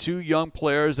out two young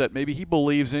players that maybe he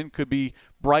believes in could be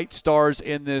bright stars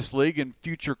in this league and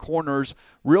future corners,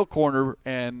 real corner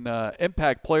and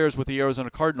impact players with the Arizona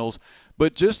Cardinals.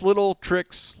 But just little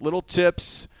tricks, little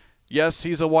tips. Yes,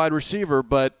 he's a wide receiver,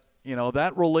 but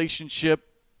that relationship,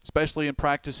 especially in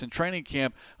practice and training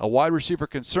camp, a wide receiver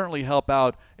can certainly help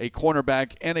out a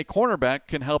cornerback, and a cornerback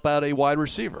can help out a wide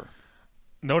receiver.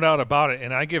 No doubt about it,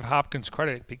 and I give Hopkins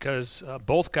credit because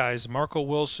both guys, Marco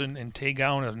Wilson and Tay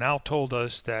Gowan, have now told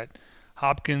us that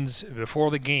Hopkins, before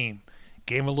the game,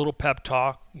 gave him a little pep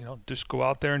talk, just go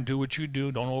out there and do what you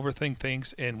do, don't overthink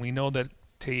things, and we know that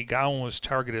Tay Gowan was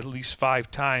targeted at least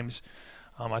 5 times.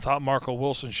 I thought Marco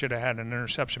Wilson should have had an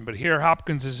interception. But here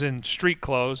Hopkins is in street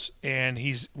clothes, and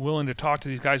he's willing to talk to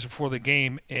these guys before the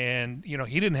game. And,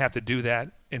 he didn't have to do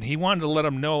that. And he wanted to let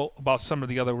them know about some of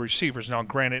the other receivers. Now,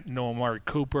 granted, Amari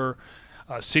Cooper,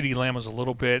 CeeDee Lamb was a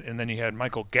little bit, and then you had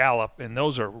Michael Gallup. And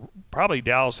those are probably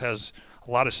Dallas has a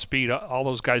lot of speed. All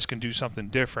those guys can do something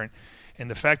different.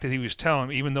 And the fact that he was telling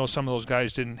them, even though some of those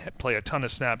guys didn't play a ton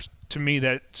of snaps, to me,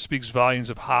 that speaks volumes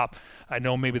of Hop. I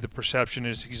know maybe the perception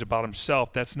is he's about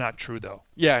himself. That's not true, though.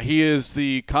 Yeah, he is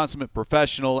the consummate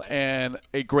professional and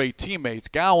a great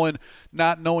teammate. Gowan,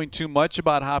 not knowing too much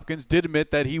about Hopkins, did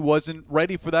admit that he wasn't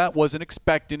ready for that, wasn't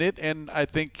expecting it. And I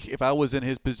think if I was in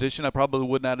his position, I probably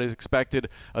would not have expected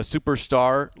a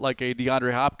superstar like a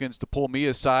DeAndre Hopkins to pull me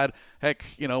aside. Heck,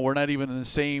 we're not even in the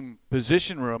same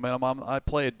position room, and I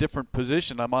play a different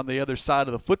position. I'm on the other side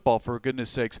of the football, for goodness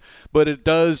sakes. But it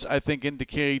does, I think,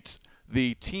 indicate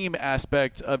the team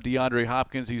aspect of DeAndre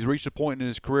Hopkins. He's reached a point in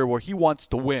his career where he wants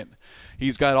to win.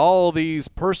 He's got all these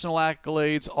personal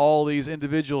accolades, all these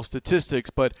individual statistics,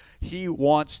 but he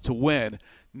wants to win.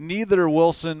 Neither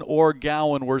Wilson or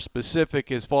Gowan were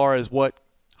specific as far as what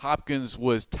Hopkins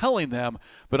was telling them,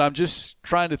 but I'm just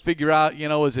trying to figure out,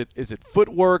 is it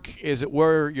footwork? Is it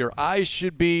where your eyes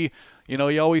should be?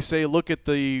 You always say look at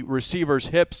the receiver's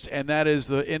hips, and that is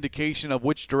the indication of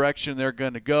which direction they're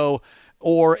going to go.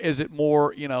 Or is it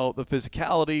more, the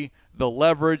physicality, the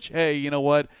leverage? Hey, you know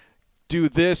what? Do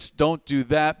this, don't do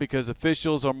that, because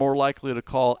officials are more likely to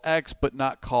call X but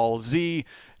not call Z.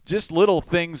 Just little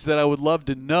things that I would love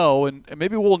to know, and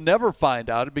maybe we'll never find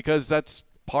out because that's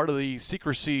part of the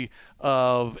secrecy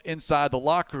of inside the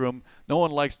locker room. No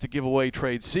one likes to give away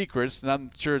trade secrets, and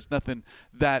I'm sure it's nothing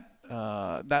that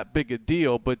big a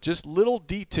deal, but just little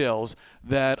details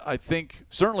that I think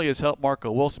certainly has helped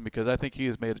Marco Wilson, because I think he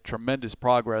has made a tremendous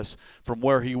progress from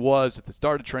where he was at the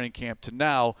start of training camp to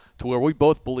now, to where we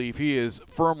both believe he is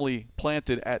firmly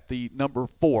planted at the number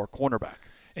 4 cornerback.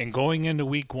 And going into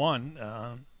week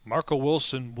 1, Marco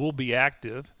Wilson will be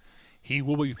active. He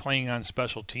will be playing on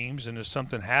special teams, and if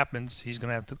something happens, he's going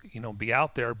to have to be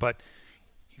out there. But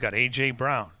you got A.J.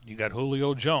 Brown, you got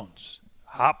Julio Jones.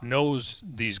 Hop knows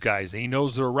these guys. He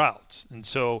knows their routes. And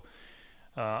so,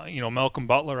 Malcolm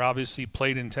Butler obviously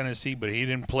played in Tennessee, but he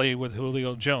didn't play with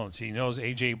Julio Jones. He knows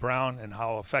A.J. Brown and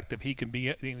how effective he can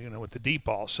be, with the deep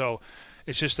ball. So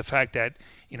it's just the fact that,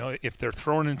 if they're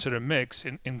thrown into the mix,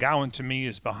 and Gowan to me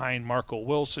is behind Marco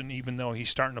Wilson, even though he's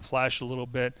starting to flash a little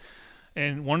bit.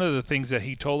 And one of the things that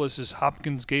he told us is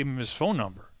Hopkins gave him his phone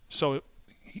number. So,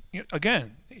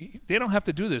 again, they don't have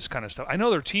to do this kind of stuff. I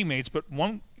know they're teammates, but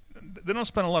they don't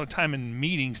spend a lot of time in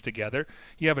meetings together.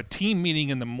 You have a team meeting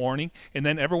in the morning, and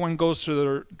then everyone goes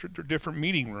to their different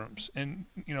meeting rooms. And,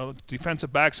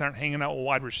 defensive backs aren't hanging out with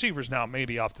wide receivers now,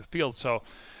 maybe off the field. So,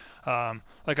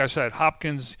 like I said,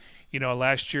 Hopkins,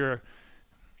 last year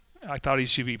I thought he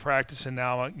should be practicing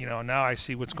now. Now I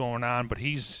see what's going on, but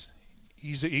he's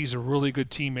a really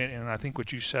good teammate, and I think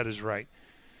what you said is right.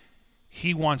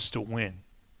 He wants to win,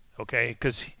 okay?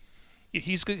 Because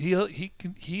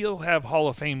he'll have Hall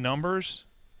of Fame numbers,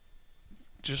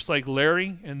 just like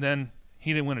Larry, and then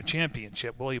he didn't win a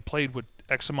championship. Well, he played with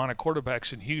X amount of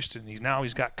quarterbacks in Houston. He's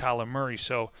got Kyler Murray.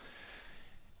 So,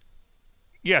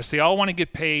 yes, they all want to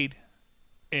get paid,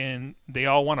 and they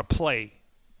all want to play.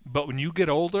 But when you get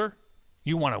older,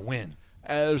 you want to win.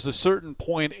 There's a certain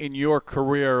point in your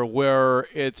career where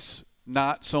it's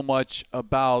not so much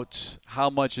about how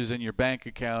much is in your bank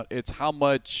account. It's how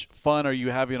much fun are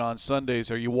you having on Sundays?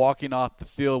 Are you walking off the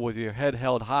field with your head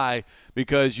held high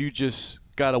because you just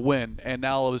got to win? And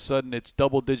now all of a sudden it's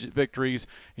double-digit victories.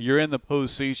 You're in the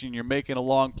postseason. You're making a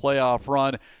long playoff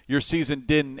run. Your season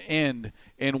didn't end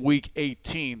in Week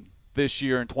 18 this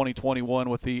year in 2021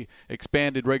 with the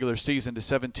expanded regular season to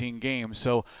 17 games.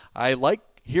 So I like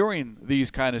hearing these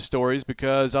kind of stories,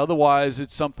 because otherwise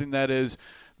it's something that is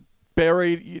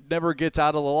buried, it never gets out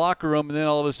of the locker room, and then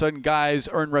all of a sudden guys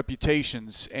earn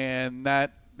reputations, and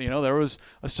that, there was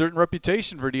a certain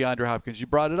reputation for DeAndre Hopkins. You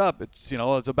brought it up. It's,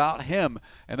 it's about him,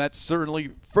 and that's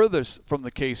certainly furthest from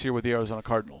the case here with the Arizona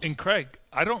Cardinals. And Craig,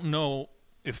 I don't know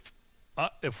if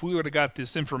we would have got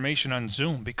this information on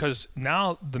Zoom, because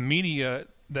now the media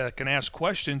that can ask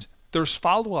questions, there's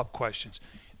follow-up questions.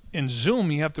 In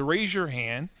Zoom, you have to raise your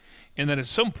hand, and then at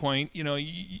some point,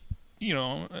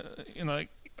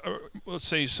 let's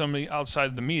say somebody outside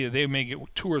of the media, they may get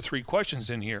 2 or 3 questions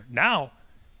in here. Now,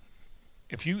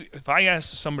 if I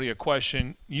ask somebody a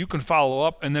question, you can follow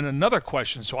up, and then another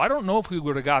question. So I don't know if we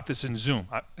would have got this in Zoom.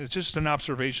 It's just an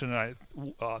observation that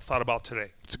I thought about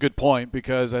today. It's a good point,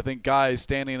 because I think guys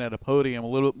standing at a podium a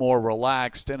little bit more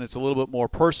relaxed, and it's a little bit more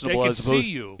personable. They can see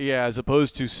you. Yeah, as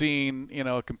opposed to seeing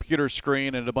a computer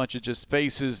screen and a bunch of just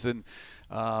faces. And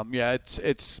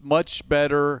it's much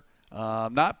better.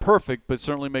 Not perfect, but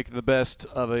certainly making the best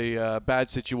of a bad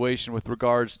situation with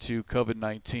regards to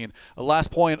COVID-19.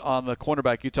 Last point on the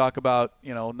cornerback, you talk about,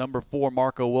 number 4,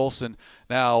 Marco Wilson.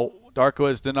 Now,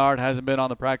 Darqueze Dennard hasn't been on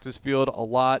the practice field a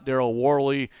lot. Daryl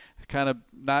Worley kind of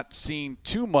not seen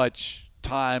too much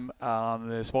time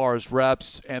as far as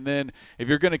reps. And then if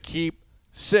you're going to keep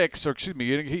you're going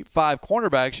to keep 5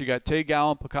 cornerbacks, you got Tay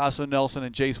Gowan, Picasso Nelson,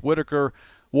 and Jace Whitaker,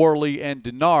 Worley, and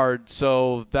Denard.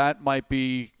 So that might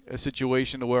be a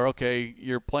situation where, okay,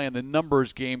 you're playing the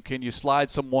numbers game. Can you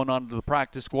slide someone onto the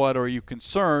practice squad, or are you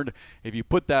concerned if you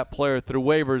put that player through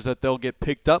waivers that they'll get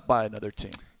picked up by another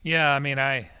team? Yeah, I mean,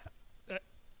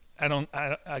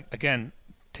 again,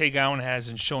 Tay Gowan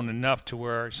hasn't shown enough to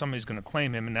where somebody's going to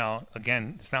claim him. And now,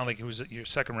 again, it's not like he was your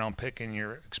second-round pick and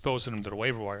you're exposing him to the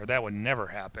waiver wire. That would never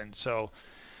happen. So,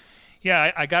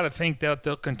 yeah, I got to think that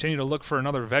they'll continue to look for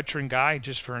another veteran guy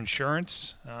just for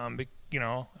insurance.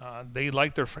 They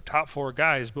like their top 4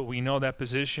 guys, but we know that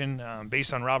position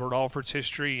based on Robert Alford's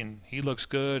history, and he looks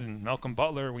good. And Malcolm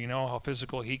Butler, we know how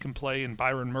physical he can play, and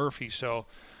Byron Murphy. So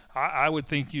I would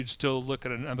think you'd still look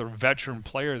at another veteran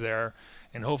player there,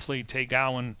 and hopefully Tay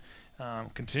Gowan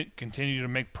continue to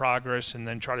make progress and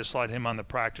then try to slide him on the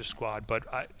practice squad. But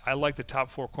I like the top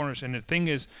 4 corners. And the thing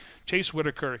is, Jace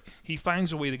Whitaker, he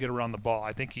finds a way to get around the ball.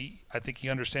 I think he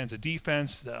understands the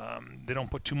defense. They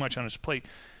don't put too much on his plate.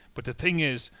 But the thing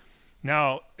is,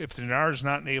 now if Denard's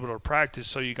not able to practice,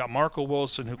 so you got Marco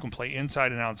Wilson who can play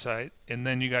inside and outside, and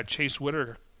then you got Chase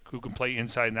Whitaker who can play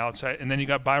inside and outside, and then you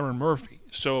got Byron Murphy.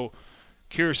 So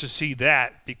curious to see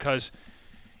that, because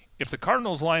if the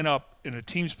Cardinals line up and a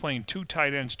team's playing 2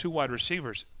 tight ends, 2 wide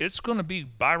receivers, it's going to be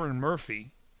Byron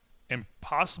Murphy and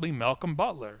possibly Malcolm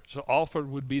Butler. So Alford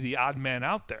would be the odd man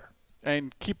out there.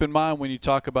 And keep in mind when you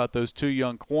talk about those 2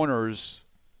 young corners,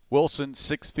 Wilson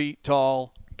 6 feet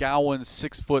tall, Gowan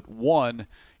 6'1",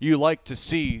 you like to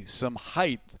see some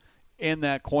height in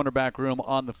that cornerback room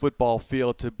on the football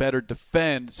field to better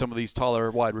defend some of these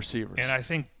taller wide receivers. And I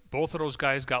think both of those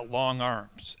guys got long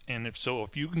arms. And if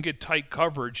you can get tight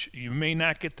coverage, you may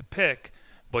not get the pick,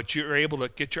 but you're able to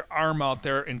get your arm out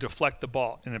there and deflect the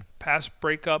ball. In a pass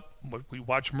breakup, we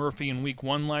watched Murphy in week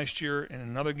 1 last year in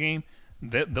another game,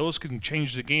 those can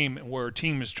change the game where a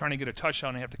team is trying to get a touchdown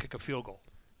and they have to kick a field goal.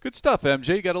 Good stuff,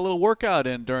 MJ. You got a little workout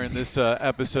in during this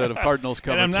episode of Cardinals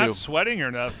Cover 2. And I'm not sweating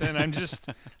or nothing. I'm just,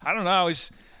 I don't know.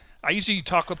 I usually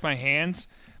talk with my hands,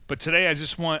 but today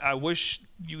I wish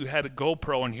you had a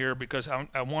GoPro in here, because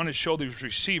I want to show these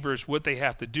receivers what they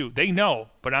have to do. They know,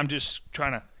 but I'm just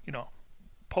trying to,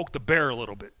 poke the bear a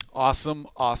little bit. Awesome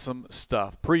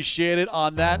stuff. Appreciate it.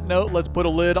 On that note, let's put a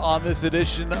lid on this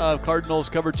edition of Cardinals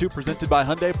Cover 2 presented by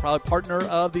Hyundai, proud partner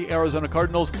of the Arizona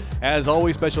Cardinals. As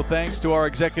always, special thanks to our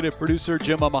executive producer,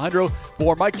 Jim Amahundro.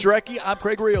 For Mike Jurecki, I'm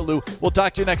Craig Riolu. We'll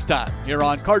talk to you next time here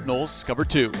on Cardinals Cover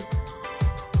 2.